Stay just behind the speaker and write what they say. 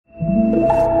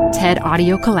TED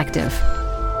Audio Collective.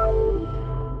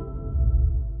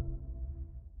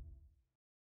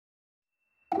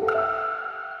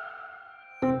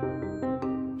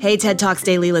 Hey, TED Talks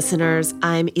Daily listeners,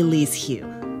 I'm Elise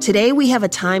Hu. Today we have a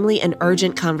timely and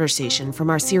urgent conversation from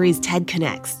our series TED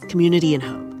Connects, Community and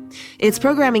Hope. It's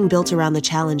programming built around the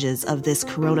challenges of this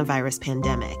coronavirus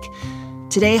pandemic.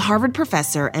 Today, Harvard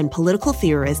professor and political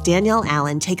theorist Danielle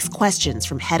Allen takes questions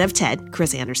from head of TED,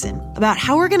 Chris Anderson, about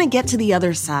how we're going to get to the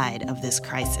other side of this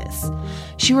crisis.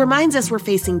 She reminds us we're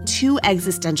facing two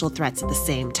existential threats at the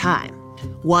same time.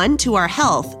 One to our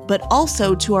health, but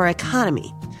also to our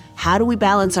economy. How do we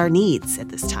balance our needs at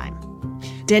this time?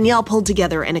 Danielle pulled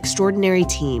together an extraordinary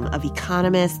team of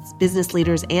economists, business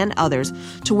leaders, and others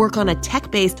to work on a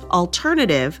tech-based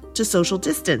alternative to social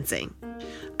distancing.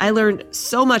 I learned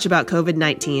so much about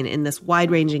COVID-19 in this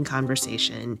wide-ranging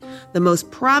conversation. The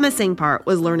most promising part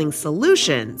was learning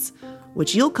solutions,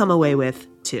 which you'll come away with,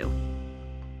 too.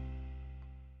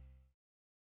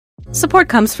 Support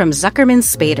comes from Zuckerman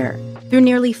Spader. Through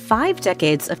nearly 5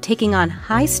 decades of taking on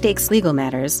high-stakes legal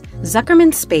matters,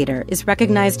 Zuckerman Spader is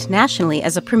recognized nationally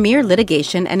as a premier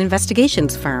litigation and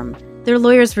investigations firm. Their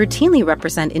lawyers routinely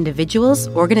represent individuals,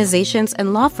 organizations,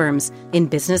 and law firms in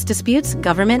business disputes,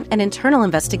 government and internal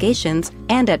investigations,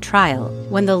 and at trial,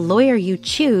 when the lawyer you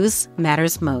choose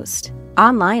matters most.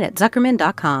 Online at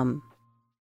Zuckerman.com.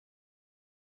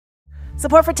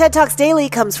 Support for TED Talks Daily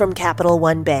comes from Capital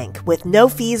One Bank. With no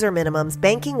fees or minimums,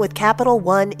 banking with Capital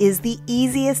One is the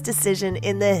easiest decision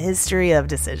in the history of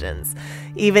decisions.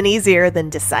 Even easier than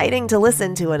deciding to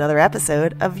listen to another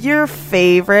episode of your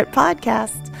favorite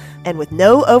podcast. And with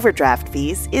no overdraft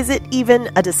fees, is it even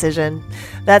a decision?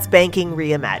 That's banking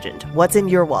reimagined. What's in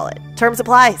your wallet? Terms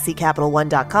apply. See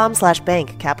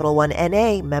CapitalOne.com/bank. Capital One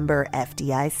N.A. member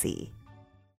FDIC.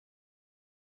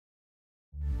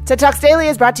 TED Talks Daily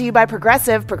is brought to you by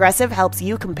Progressive. Progressive helps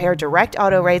you compare direct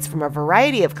auto rates from a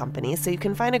variety of companies so you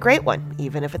can find a great one,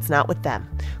 even if it's not with them.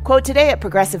 Quote today at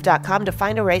Progressive.com to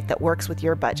find a rate that works with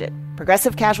your budget.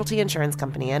 Progressive Casualty Insurance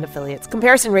Company and Affiliates.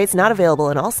 Comparison rates not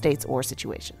available in all states or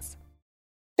situations.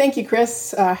 Thank you,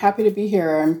 Chris. Happy to be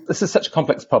here. This is such a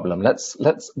complex problem.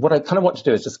 What I kind of want to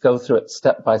do is just go through it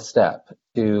step by step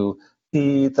to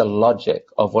see the logic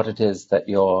of what it is that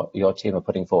your team are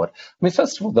putting forward. I mean,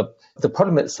 first of all, the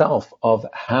problem itself of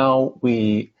how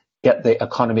we get the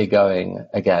economy going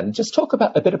again. Just talk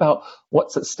a bit about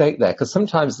what's at stake there, because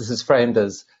sometimes this is framed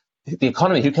as the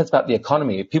economy. Who cares about the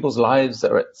economy? People's lives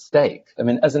are at stake. I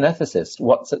mean, as an ethicist,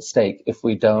 what's at stake if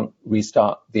we don't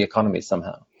restart the economy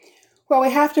somehow? Well,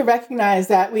 we have to recognize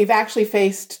that we've actually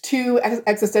faced two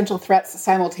existential threats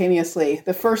simultaneously.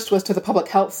 The first was to the public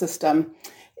health system.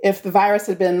 If the virus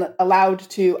had been allowed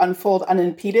to unfold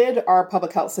unimpeded, our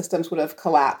public health systems would have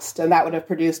collapsed, and that would have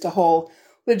produced a whole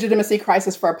legitimacy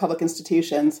crisis for our public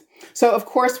institutions. So, of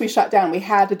course, we shut down. We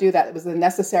had to do that. It was a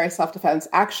necessary self-defense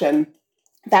action.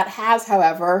 That has,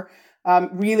 however,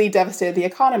 really devastated the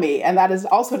economy, and that is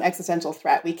also an existential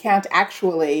threat. We can't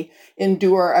actually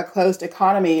endure a closed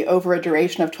economy over a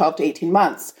duration of 12 to 18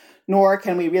 months. Nor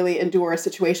can we really endure a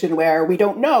situation where we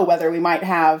don't know whether we might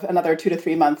have another 2 to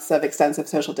 3 months of extensive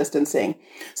social distancing.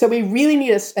 So we really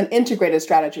need an integrated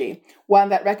strategy, one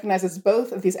that recognizes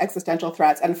both of these existential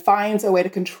threats and finds a way to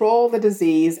control the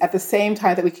disease at the same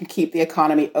time that we can keep the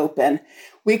economy open.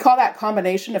 We call that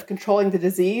combination of controlling the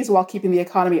disease while keeping the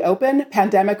economy open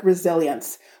pandemic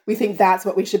resilience. We think that's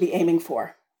what we should be aiming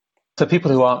for. For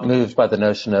people who aren't moved by the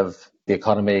notion of the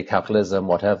economy, capitalism,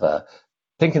 whatever,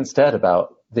 think instead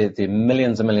about the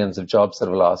millions and millions of jobs that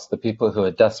are lost, the people who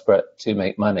are desperate to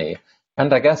make money,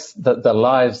 and I guess the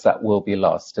lives that will be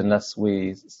lost unless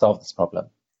we solve this problem.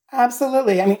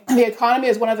 Absolutely. I mean, the economy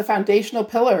is one of the foundational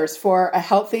pillars for a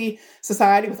healthy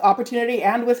society with opportunity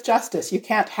and with justice. You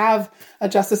can't have a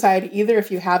just society either if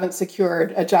you haven't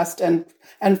secured a just and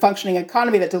functioning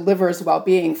economy that delivers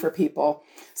well-being for people.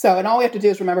 So, and all we have to do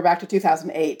is remember back to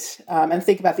 2008 and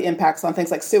think about the impacts on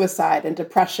things like suicide and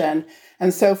depression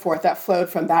and so forth that flowed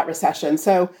from that recession.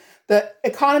 So the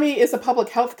economy is a public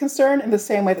health concern in the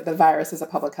same way that the virus is a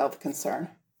public health concern.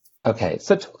 Okay,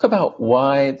 so talk about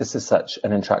why this is such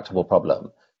an intractable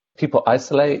problem. People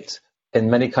isolate.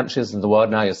 In many countries in the world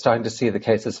now, you're starting to see the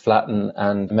cases flatten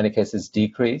and in many cases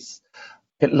decrease.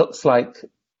 It looks like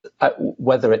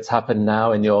whether it's happened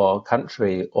now in your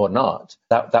country or not,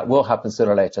 that will happen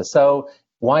sooner or later. So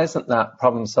why isn't that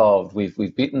problem solved?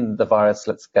 We've beaten the virus.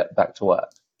 Let's get back to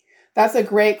work. That's a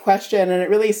great question, and it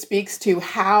really speaks to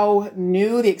how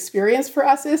new the experience for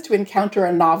us is to encounter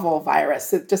a novel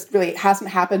virus. It just really hasn't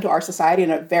happened to our society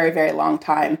in a very, very long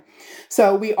time.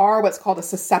 So we are what's called a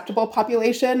susceptible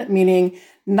population, meaning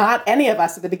not any of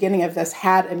us at the beginning of this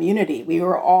had immunity. We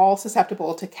were all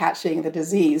susceptible to catching the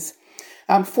disease.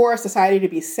 For a society to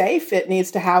be safe, it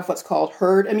needs to have what's called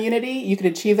herd immunity. You can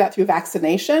achieve that through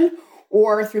vaccination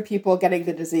or through people getting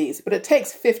the disease. But it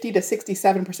takes 50 to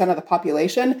 67% of the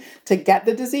population to get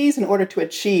the disease in order to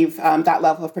achieve that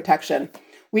level of protection.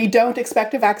 We don't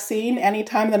expect a vaccine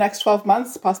anytime in the next 12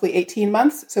 months, possibly 18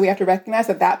 months. So we have to recognize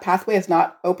that that pathway is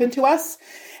not open to us.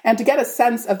 And to get a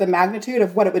sense of the magnitude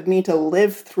of what it would mean to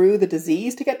live through the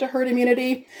disease to get to herd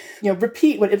immunity,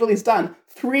 repeat what Italy's done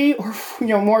 3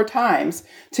 or more times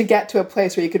to get to a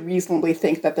place where you could reasonably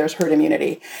think that there's herd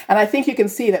immunity. And I think you can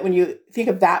see that when you think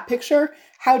of that picture,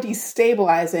 how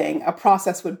destabilizing a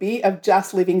process would be of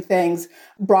just leaving things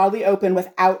broadly open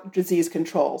without disease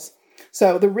controls.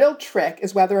 So the real trick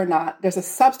is whether or not there's a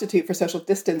substitute for social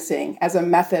distancing as a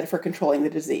method for controlling the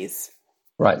disease.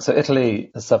 Right. So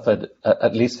Italy has suffered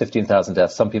at least 15,000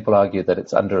 deaths. Some people argue that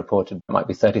it's underreported. It might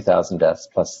be 30,000 deaths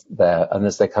plus there. And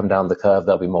as they come down the curve,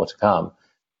 there'll be more to come.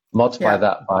 Multiply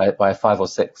that by 5 or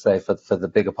 6, say, for the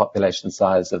bigger population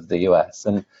size of the US.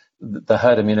 And the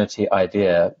herd immunity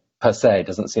idea per se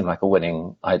doesn't seem like a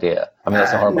winning idea. I mean,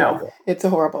 that's a horrible idea. It's a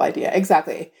horrible idea.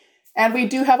 Exactly. And we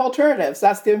do have alternatives.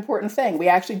 That's the important thing. We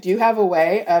actually do have a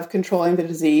way of controlling the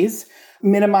disease,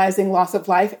 minimizing loss of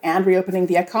life, and reopening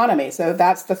the economy. So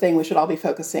that's the thing we should all be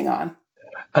focusing on.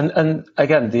 And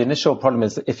again, the initial problem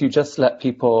is that if you just let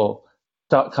people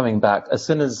start coming back, as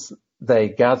soon as they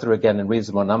gather again in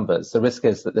reasonable numbers, the risk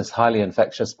is that this highly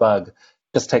infectious bug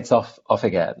just takes off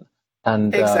again.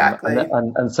 And exactly.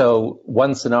 And so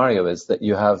one scenario is that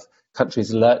you have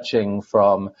countries lurching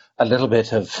from a little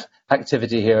bit of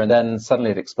activity here, and then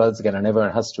suddenly it explodes again, and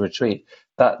everyone has to retreat.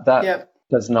 That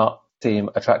does not seem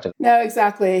attractive. No,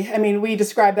 exactly. I mean, we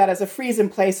describe that as a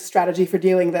freeze-in-place strategy for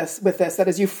dealing with this. That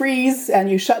is, you freeze and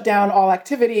you shut down all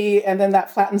activity, and then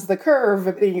that flattens the curve.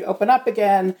 Then you open up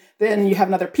again. Then you have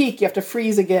another peak. You have to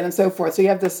freeze again, and so forth. So you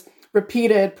have this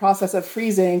repeated process of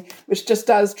freezing, which just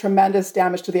does tremendous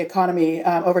damage to the economy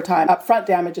over time. Upfront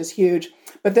damage is huge,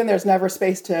 but then there's never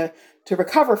space to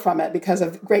recover from it because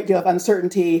of a great deal of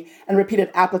uncertainty and repeated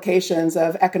applications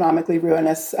of economically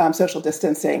ruinous social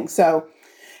distancing. So,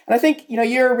 and I think,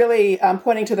 you're really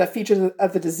pointing to the features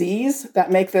of the disease that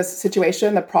make this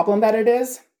situation the problem that it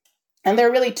is. And there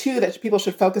are really 2 that people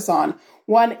should focus on.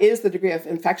 One is the degree of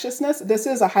infectiousness. This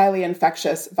is a highly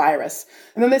infectious virus.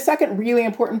 And then the second really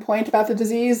important point about the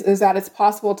disease is that it's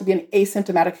possible to be an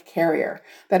asymptomatic carrier.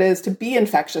 That is, to be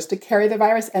infectious, to carry the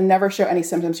virus and never show any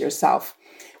symptoms yourself.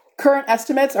 Current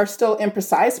estimates are still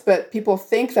imprecise, but people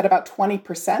think that about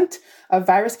 20% of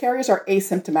virus carriers are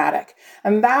asymptomatic.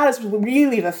 And that is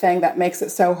really the thing that makes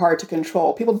it so hard to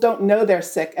control. People don't know they're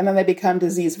sick, and then they become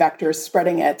disease vectors,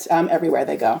 spreading it everywhere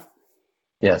they go.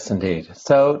 Yes, indeed.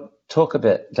 So talk a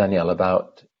bit, Danielle,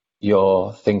 about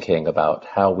your thinking about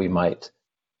how we might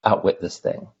outwit this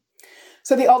thing.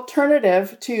 So the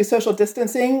alternative to social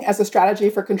distancing as a strategy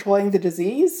for controlling the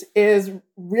disease is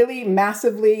really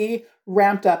massively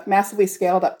ramped up, massively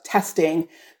scaled up testing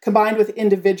combined with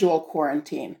individual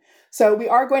quarantine. So we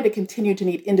are going to continue to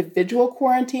need individual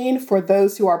quarantine for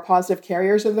those who are positive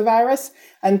carriers of the virus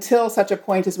until such a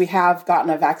point as we have gotten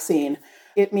a vaccine.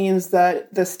 It means the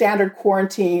standard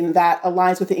quarantine that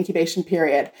aligns with the incubation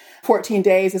period. 14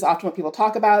 days is often what people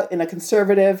talk about. In a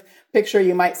conservative picture,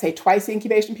 you might say twice the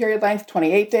incubation period length,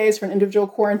 28 days for an individual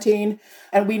quarantine.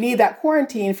 And we need that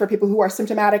quarantine for people who are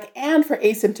symptomatic and for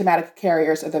asymptomatic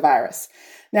carriers of the virus.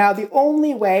 Now, the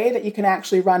only way that you can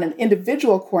actually run an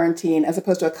individual quarantine as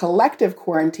opposed to a collective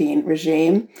quarantine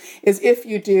regime is if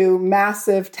you do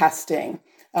massive testing.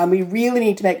 We really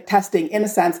need to make testing, in a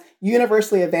sense,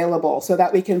 universally available so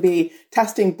that we can be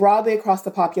testing broadly across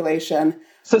the population.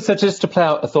 So just to play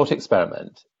out a thought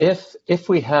experiment, if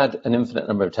we had an infinite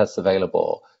number of tests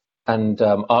available, and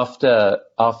after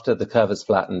the curve is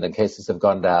flattened and cases have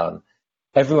gone down,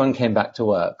 everyone came back to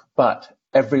work, but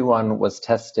everyone was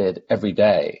tested every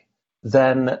day,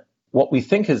 then what we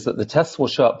think is that the tests will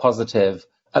show up positive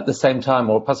at the same time,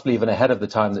 or possibly even ahead of the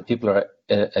time that people are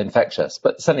infectious,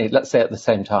 but certainly, let's say at the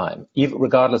same time, even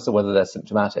regardless of whether they're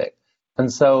symptomatic. And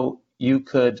so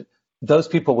those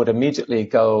people would immediately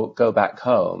go back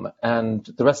home, and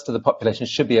the rest of the population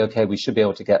should be okay. We should be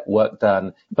able to get work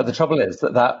done. But the trouble is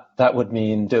that would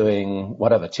mean doing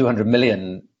 200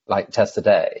 million tests a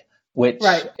day, which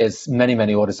is many,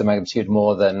 many orders of magnitude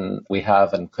more than we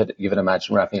have and could even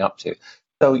imagine ramping up to.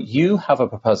 So you have a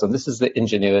proposal. This is the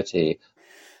ingenuity.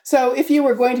 So if you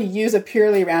were going to use a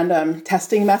purely random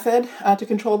testing method to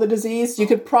control the disease, you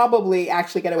could probably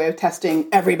actually get away with testing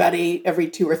everybody every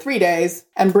 2 or 3 days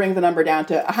and bring the number down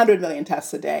to 100 million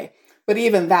tests a day. But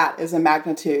even that is a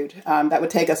magnitude that would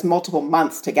take us multiple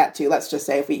months to get to, let's just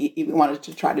say, if we even wanted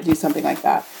to try to do something like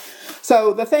that.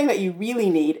 So the thing that you really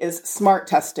need is smart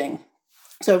testing.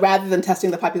 So rather than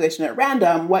testing the population at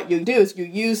random, what you do is you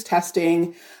use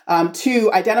testing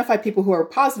to identify people who are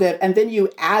positive, and then you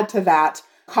add to that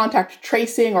contact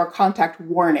tracing or contact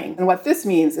warning. And what this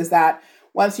means is that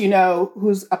once you know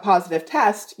who's a positive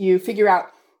test, you figure out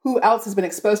who else has been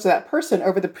exposed to that person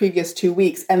over the previous 2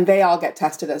 weeks, and they all get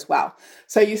tested as well.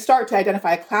 So you start to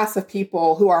identify a class of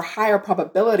people who are higher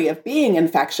probability of being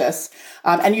infectious,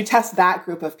 and you test that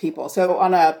group of people. So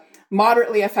on a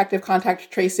moderately effective contact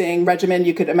tracing regimen,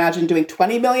 you could imagine doing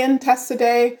 20 million tests a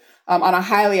day. On a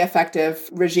highly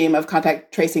effective regime of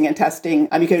contact tracing and testing,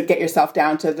 you could get yourself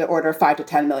down to the order of 5 to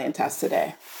 10 million tests a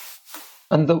day.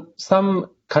 And some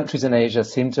countries in Asia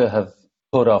seem to have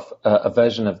put off a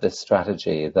version of this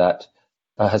strategy that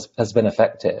has been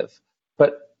effective.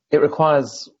 But it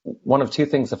requires one of two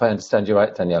things, if I understand you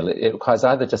right, Danielle. It requires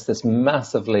either just this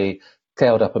massively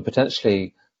scaled up and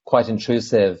potentially quite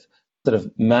intrusive sort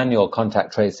of manual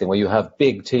contact tracing, where you have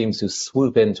big teams who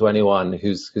swoop into anyone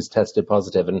who's tested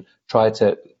positive and try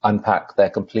to unpack their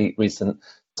complete recent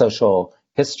social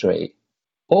history,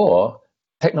 or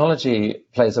technology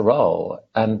plays a role.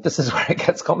 And this is where it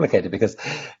gets complicated because,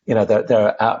 there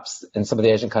are apps in some of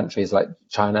the Asian countries like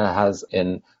China has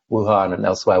in Wuhan and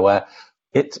elsewhere where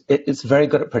it's very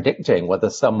good at predicting whether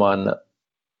someone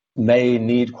may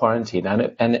need quarantine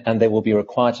and they will be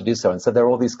required to do so. And so there are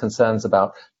all these concerns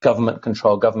about government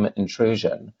control, government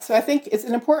intrusion. So I think it's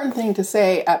an important thing to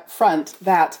say up front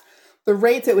that the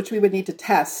rates at which we would need to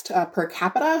test per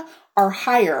capita are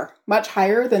higher, much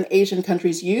higher than Asian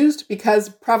countries used because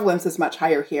prevalence is much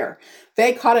higher here.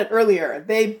 They caught it earlier.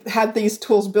 They had these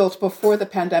tools built before the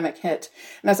pandemic hit.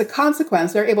 And as a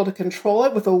consequence, they're able to control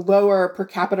it with a lower per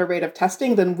capita rate of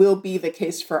testing than will be the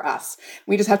case for us.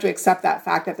 We just have to accept that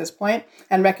fact at this point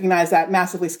and recognize that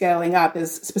massively scaling up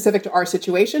is specific to our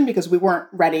situation because we weren't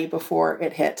ready before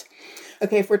it hit.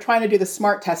 Okay, if we're trying to do the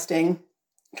smart testing,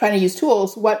 trying to use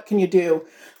tools, what can you do?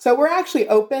 So we're actually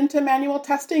open to manual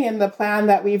testing in the plan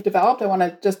that we've developed. I want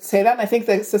to just say that. And I think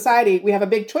the society, we have a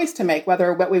big choice to make,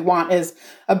 whether what we want is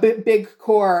a big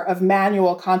core of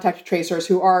manual contact tracers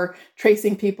who are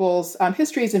tracing people's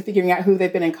histories and figuring out who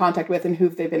they've been in contact with and who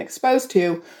they've been exposed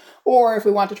to, or if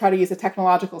we want to try to use a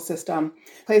technological system.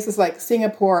 Places like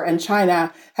Singapore and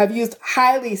China have used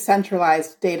highly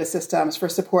centralized data systems for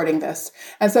supporting this.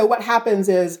 And so what happens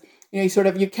is,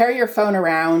 you carry your phone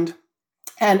around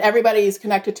and everybody's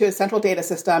connected to a central data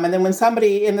system. And then when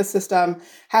somebody in the system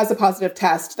has a positive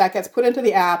test, that gets put into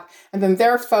the app, and then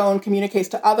their phone communicates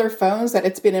to other phones that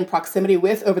it's been in proximity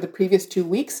with over the previous 2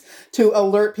 weeks to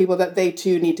alert people that they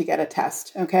too need to get a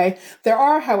test, okay? There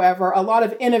are, however, a lot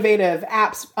of innovative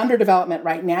apps under development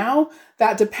right now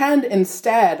that depend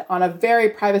instead on a very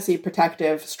privacy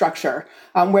protective structure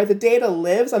where the data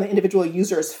lives on the individual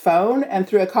user's phone, and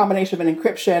through a combination of an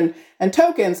encryption and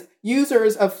tokens,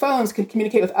 users of phones can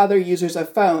communicate with other users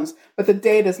of phones, but the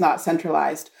data is not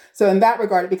centralized. So in that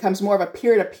regard, it becomes more of a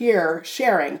peer-to-peer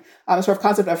sharing, sort of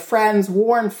concept of friends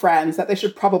warn friends that they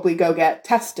should probably go get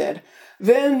tested.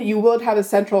 Then you would have a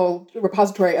central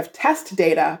repository of test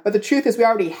data, but the truth is we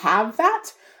already have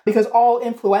that, because all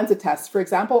influenza tests, for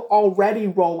example, already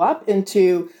roll up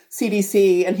into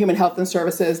CDC and Human Health and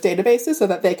Services databases so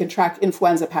that they can track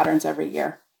influenza patterns every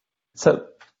year. So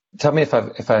tell me if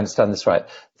I understand this right,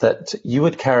 that you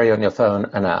would carry on your phone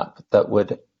an app that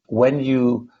would, when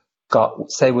you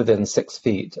got, say, within 6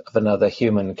 feet of another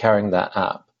human carrying that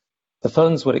app, the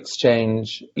phones would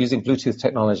exchange, using Bluetooth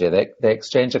technology, they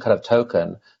exchange a kind of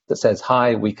token that says,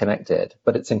 "Hi, we connected,"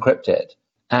 but it's encrypted.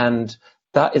 And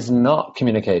that is not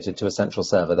communicated to a central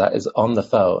server. That is on the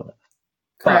phone.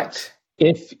 Correct. But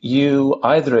if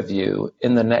either of you,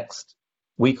 in the next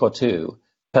week or two,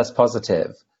 test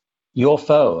positive, your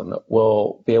phone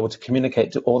will be able to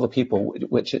communicate to all the people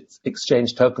which it's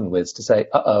exchanged token with to say,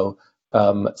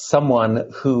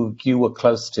 someone who you were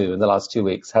close to in the last 2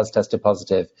 weeks has tested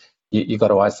positive. You got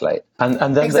to isolate.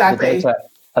 And then exactly. the data,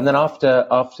 and then after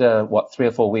 3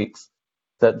 or 4 weeks,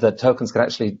 the tokens can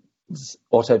actually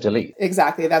auto-delete.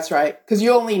 Exactly, that's right. Because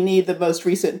you only need the most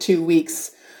recent 2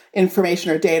 weeks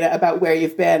information or data about where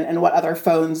you've been and what other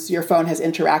phones your phone has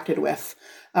interacted with.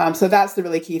 So that's the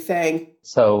really key thing.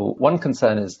 So one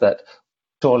concern is that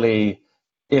surely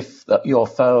if your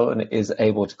phone is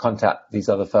able to contact these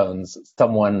other phones,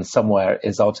 someone somewhere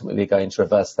is ultimately going to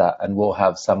reverse that and will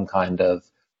have some kind of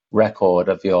record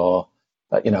of your,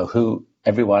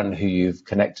 everyone who you've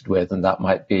connected with, and that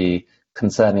might be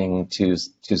concerning to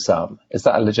some. Is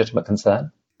that a legitimate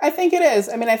concern? I think it is.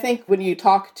 I mean, I think when you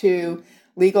talk to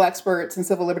legal experts and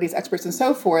civil liberties experts and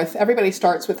so forth, everybody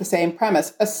starts with the same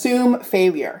premise. Assume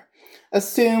failure.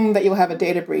 Assume that you'll have a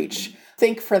data breach.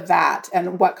 Think for that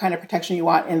and what kind of protection you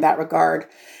want in that regard.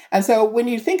 And so when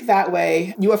you think that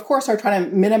way, you, of course, are trying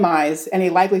to minimize any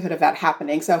likelihood of that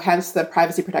happening. So hence the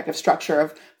privacy protective structure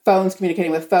of phones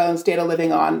communicating with phones, data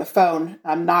living on the phone,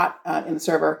 not in the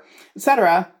server, et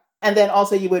cetera. And then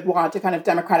also you would want a kind of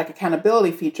democratic accountability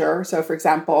feature. So, for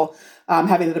example,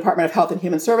 having the Department of Health and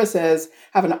Human Services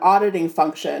have an auditing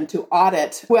function to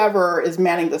audit whoever is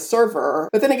manning the server.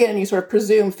 But then again, you sort of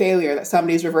presume failure, that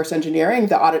somebody's reverse engineering,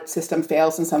 the audit system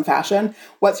fails in some fashion.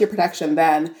 What's your protection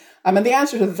then? And the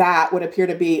answer to that would appear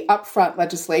to be upfront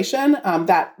legislation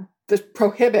that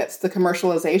prohibits the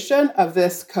commercialization of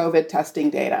this COVID testing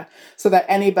data, so that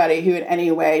anybody who in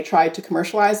any way tried to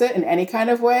commercialize it in any kind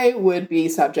of way would be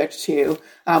subject to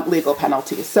legal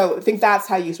penalties. So I think that's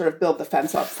how you sort of build the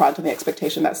fence up front, and the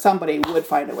expectation that somebody would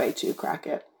find a way to crack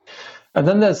it. And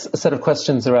then there's a set of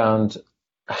questions around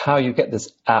how you get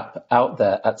this app out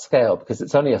there at scale, because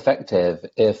it's only effective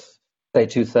if, say,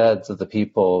 2/3 of the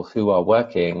people who are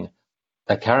working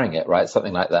are carrying it, right?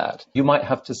 Something like that. You might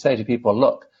have to say to people,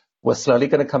 look, we're slowly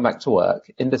going to come back to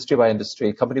work, industry by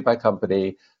industry, company by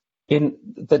company. In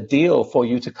the deal for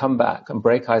you to come back and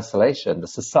break isolation, the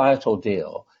societal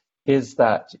deal, is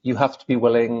that you have to be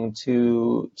willing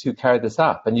to carry this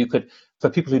app. And you could,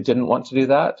 for people who didn't want to do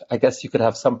that, I guess you could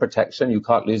have some protection. You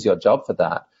can't lose your job for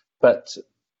that. But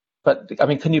I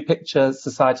mean, can you picture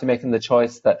society making the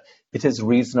choice that it is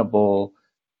reasonable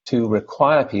to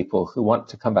require people who want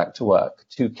to come back to work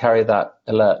to carry that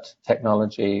alert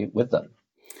technology with them?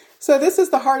 So this is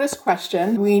the hardest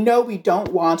question. We know we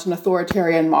don't want an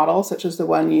authoritarian model, such as the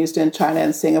one used in China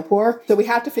and Singapore. So we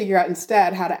have to figure out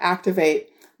instead how to activate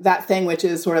that thing which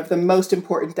is sort of the most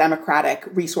important democratic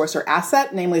resource or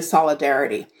asset, namely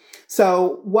solidarity.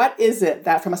 So what is it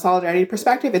that, from a solidarity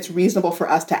perspective, it's reasonable for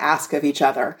us to ask of each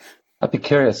other? I'd be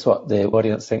curious what the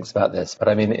audience thinks about this. But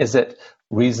I mean, is it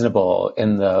reasonable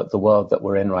in the world that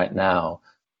we're in right now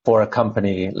for a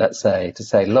company, let's say, to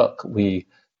say, look, we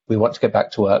want to get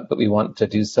back to work, but we want to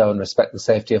do so and respect the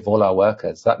safety of all our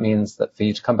workers. That means that for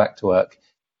you to come back to work,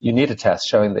 you need a test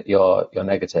showing that you're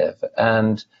negative,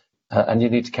 and you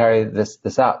need to carry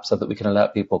this app so that we can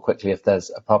alert people quickly if there's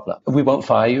a problem. We won't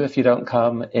fire you if you don't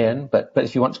come in, but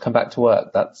if you want to come back to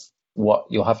work, that's what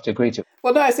you'll have to agree to.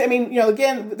 Well, no, I mean,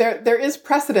 again, there is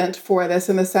precedent for this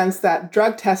in the sense that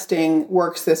drug testing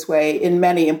works this way in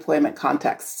many employment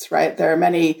contexts, right? There are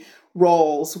many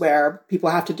roles where people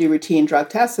have to do routine drug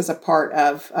tests as a part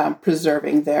of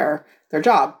preserving their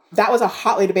job. That was a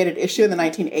hotly debated issue in the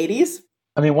 1980s.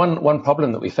 I mean, one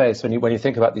problem that we face when you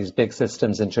think about these big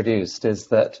systems introduced is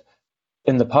that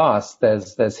in the past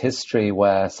there's history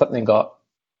where something got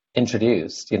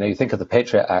introduced. You think of the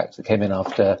Patriot Act that came in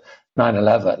after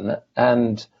 9/11,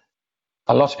 and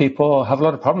a lot of people have a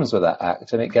lot of problems with that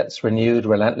act, and it gets renewed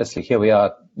relentlessly. Here we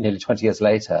are nearly 20 years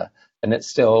later, and it's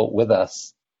still with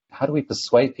us. How do we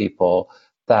persuade people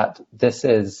that this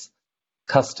is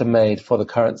custom made for the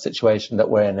current situation that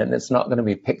we're in, and it's not going to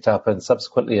be picked up and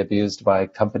subsequently abused by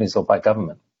companies or by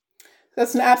government?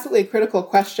 That's an absolutely critical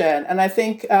question. And I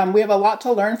think we have a lot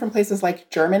to learn from places like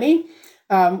Germany,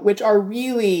 which are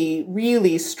really,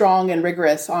 really strong and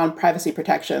rigorous on privacy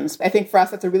protections. I think for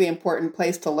us, that's a really important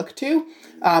place to look to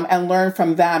and learn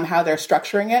from them how they're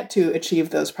structuring it to achieve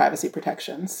those privacy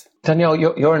protections. Danielle,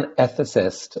 you're an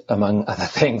ethicist, among other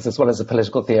things, as well as a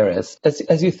political theorist.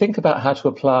 As you think about how to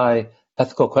apply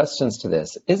ethical questions to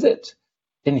this, is it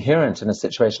inherent in a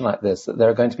situation like this that there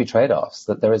are going to be trade-offs,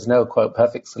 that there is no, quote,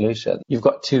 perfect solution? You've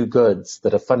got two goods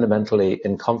that are fundamentally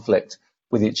in conflict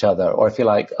with each other, or if you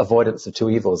like, avoidance of two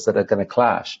evils that are going to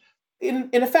clash. In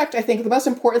effect, I think the most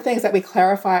important thing is that we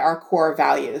clarify our core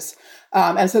values.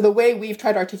 And so the way we've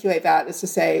tried to articulate that is to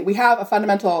say we have a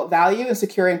fundamental value in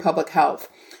securing public health.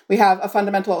 We have a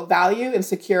fundamental value in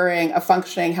securing a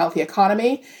functioning, healthy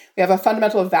economy. We have a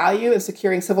fundamental value in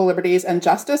securing civil liberties and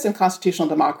justice and constitutional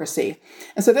democracy.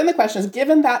 And so then the question is,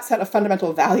 given that set of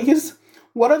fundamental values,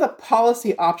 what are the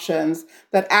policy options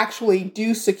that actually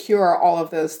do secure all of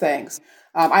those things?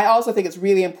 I also think it's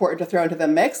really important to throw into the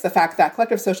mix the fact that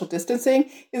collective social distancing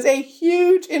is a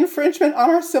huge infringement on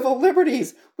our civil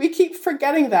liberties. We keep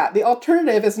forgetting that. The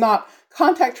alternative is not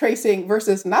contact tracing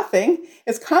versus nothing.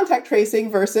 It's contact tracing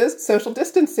versus social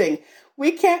distancing.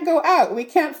 We can't go out. We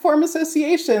can't form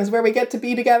associations where we get to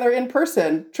be together in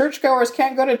person. Churchgoers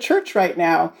can't go to church right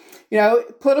now.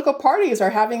 Political parties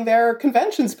are having their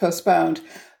conventions postponed.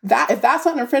 If that's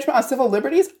not an infringement on civil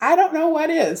liberties, I don't know what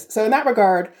is. So in that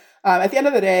regard, At the end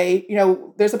of the day,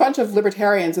 there's a bunch of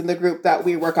libertarians in the group that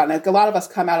we work on. Like, a lot of us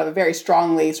come out of a very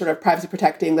strongly sort of privacy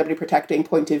protecting, liberty protecting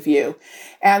point of view.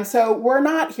 And so we're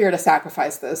not here to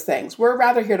sacrifice those things. We're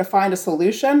rather here to find a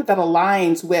solution that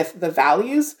aligns with the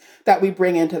values that we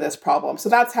bring into this problem. So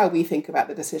that's how we think about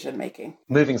the decision making.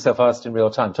 Moving so fast in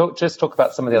real time. Talk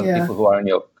about some of the other people who are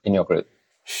in your group.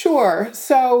 Sure.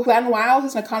 So Glenn Weil,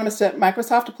 who's an economist at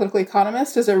Microsoft, a political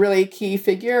economist, is a really key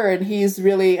figure, and he's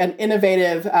really an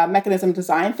innovative mechanism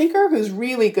design thinker who's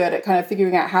really good at kind of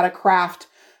figuring out how to craft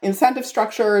incentive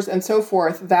structures and so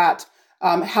forth that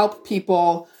help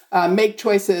people make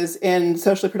choices in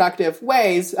socially productive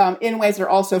ways, in ways that are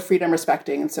also freedom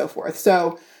respecting and so forth.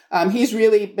 So he's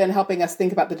really been helping us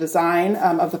think about the design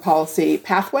of the policy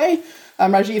pathway.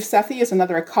 Rajiv Sethi is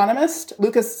another economist.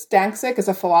 Lucas Stancic is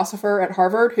a philosopher at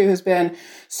Harvard who has been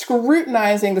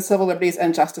scrutinizing the civil liberties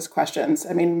and justice questions.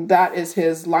 I mean, that is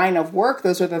his line of work.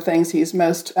 Those are the things he's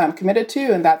most committed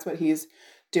to, and that's what he's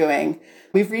doing.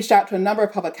 We've reached out to a number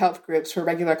of public health groups for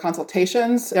regular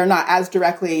consultations. They're not as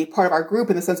directly part of our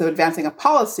group in the sense of advancing a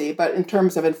policy, but in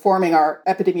terms of informing our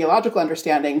epidemiological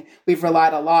understanding, we've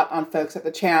relied a lot on folks at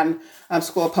the Chan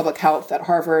School of Public Health at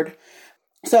Harvard.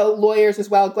 So lawyers as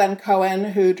well. Glenn Cohen,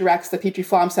 who directs the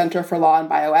Petrie-Flom Center for Law and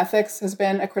Bioethics, has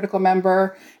been a critical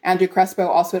member. Andrew Crespo,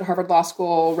 also at Harvard Law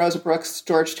School. Rosa Brooks,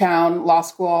 Georgetown Law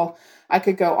School. I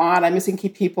could go on. I'm missing key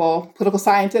people. Political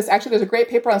scientists. Actually, there's a great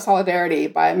paper on solidarity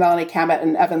by Melanie Kamet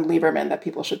and Evan Lieberman that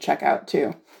people should check out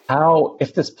too. How,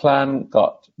 if this plan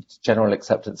got general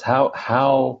acceptance, how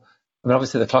I mean,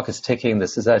 obviously the clock is ticking.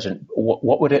 This is urgent.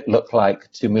 What would it look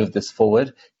like to move this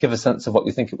forward? Give a sense of what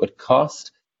you think it would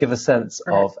cost. Give a sense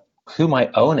of who might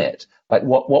own it. Like,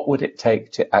 what would it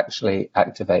take to actually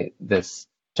activate this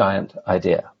giant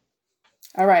idea?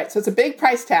 All right. So it's a big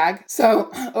price tag.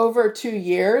 So over 2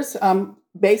 years,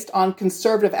 based on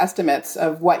conservative estimates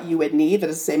of what you would need,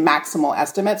 that is to say maximal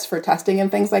estimates for testing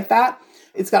and things like that,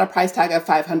 it's got a price tag of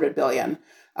 $500 billion,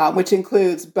 which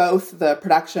includes both the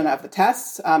production of the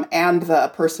tests and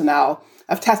the personnel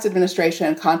of test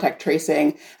administration, contact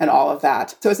tracing, and all of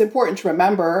that. So it's important to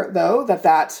remember, though,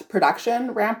 that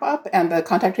production ramp up and the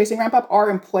contact tracing ramp up are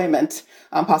employment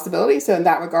possibilities. So in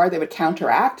that regard, they would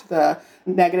counteract the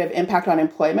negative impact on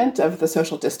employment of the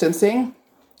social distancing.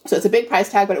 So it's a big price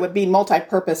tag, but it would be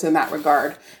multi-purpose in that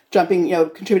regard,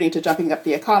 contributing to jumping up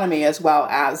the economy as well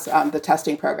as the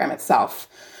testing program itself.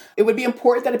 It would be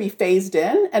important that it be phased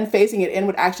in, and phasing it in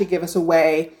would actually give us a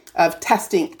way of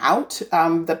testing out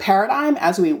the paradigm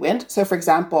as we went. So, for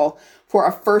example, for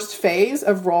a first phase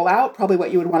of rollout, probably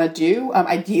what you would want to do,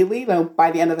 ideally,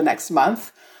 by the end of the next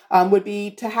month, would be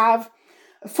to have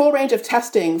a full range of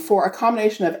testing for a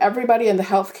combination of everybody in the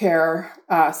healthcare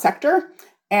sector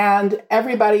and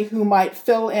everybody who might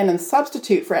fill in and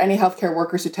substitute for any healthcare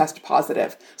workers who test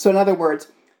positive. So, in other words,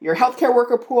 your healthcare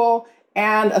worker pool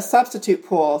and a substitute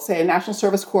pool, say a National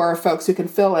Service Corps of folks who can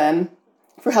fill in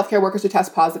for healthcare workers who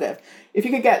test positive. If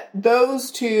you could get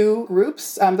those two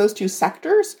groups, those two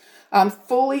sectors,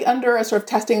 fully under a sort of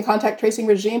testing and contact tracing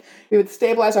regime, we would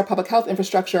stabilize our public health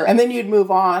infrastructure, and then you'd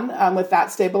move on with that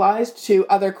stabilized to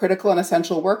other critical and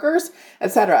essential workers, et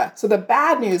cetera. So the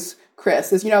bad news,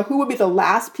 Chris, is, who would be the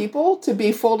last people to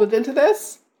be folded into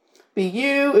this? Be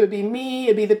you, it would be me,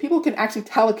 it'd be the people who can actually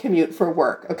telecommute for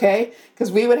work, okay?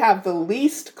 Because we would have the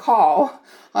least call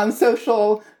on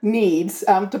social needs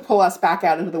to pull us back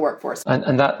out into the workforce.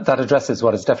 And that addresses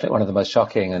what is definitely one of the most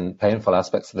shocking and painful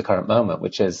aspects of the current moment,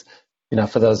 which is,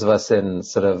 for those of us in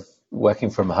sort of working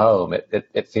from home,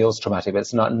 it feels traumatic, but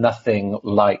it's nothing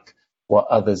like what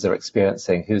others are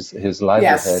experiencing, whose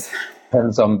livelihood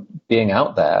depends on being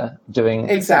out there doing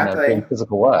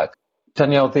physical work.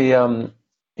 Danielle,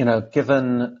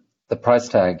 given the price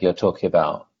tag you're talking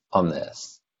about on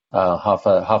this, half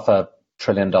a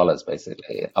trillion dollars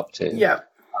basically up to,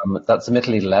 that's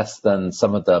admittedly less than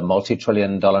some of the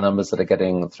multi-trillion-dollar numbers that are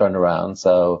getting thrown around.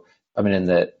 So, I mean,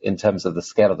 in terms of the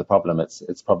scale of the problem,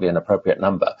 it's probably an appropriate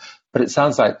number. But it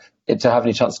sounds like to have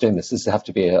any chance of doing this have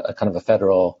to be a kind of a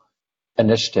federal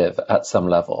initiative at some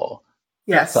level.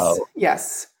 Yes. So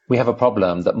we have a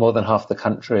problem that more than half the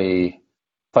country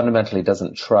fundamentally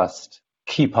doesn't trust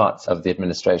key parts of the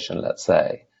administration, let's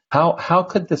say. How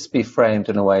could this be framed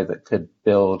in a way that could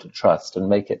build trust and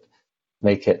make it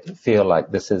feel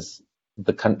like this is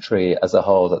the country as a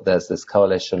whole, that there's this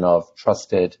coalition of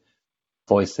trusted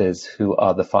voices who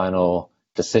are the final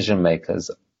decision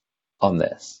makers on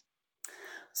this?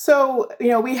 So,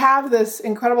 we have this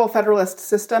incredible federalist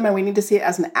system and we need to see it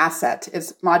as an asset.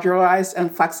 It's modularized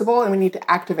and flexible and we need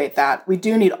to activate that. We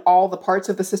do need all the parts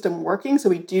of the system working. So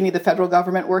we do need the federal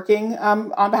government working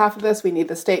on behalf of this. We need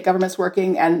the state governments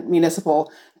working and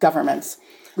municipal governments.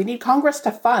 We need Congress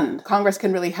to fund. Congress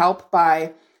can really help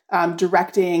by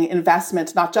directing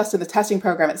investments, not just in the testing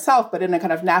program itself, but in a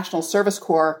kind of national service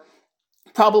corps,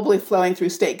 probably flowing through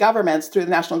state governments, through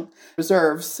the national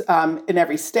reserves in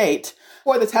every state.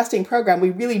 For the testing program,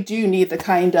 we really do need the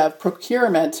kind of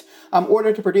procurement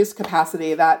order to produce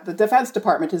capacity that the Defense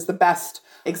Department is the best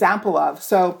example of.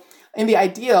 So in the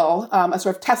ideal, a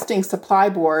sort of testing supply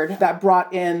board that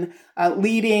brought in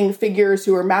leading figures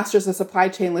who are masters of supply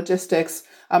chain logistics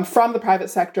from the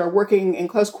private sector, working in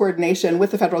close coordination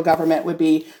with the federal government would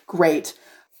be great.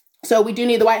 So we do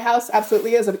need the White House,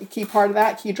 absolutely, as a key part of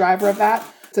that, key driver of that.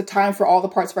 It's a time for all the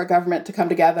parts of our government to come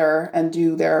together and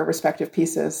do their respective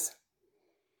pieces.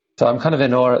 So I'm kind of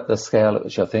in awe at the scale at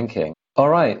which you're thinking. All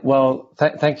right. Well,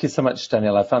 thank you so much,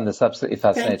 Danielle. I found this absolutely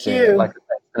fascinating. Thank you. Like I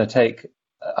said, it's going to take,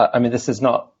 this is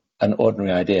not an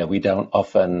ordinary idea. We don't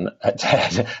often at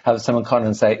TED have someone come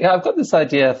and say, I've got this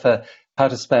idea for how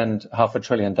to spend $500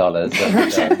 billion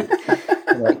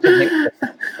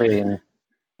between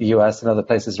the US and other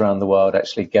places around the world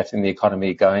actually getting the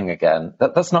economy going again.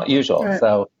 That's not usual. Right.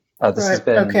 So this has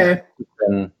been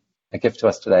a gift to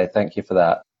us today. Thank you for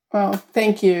that. Well,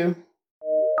 thank you.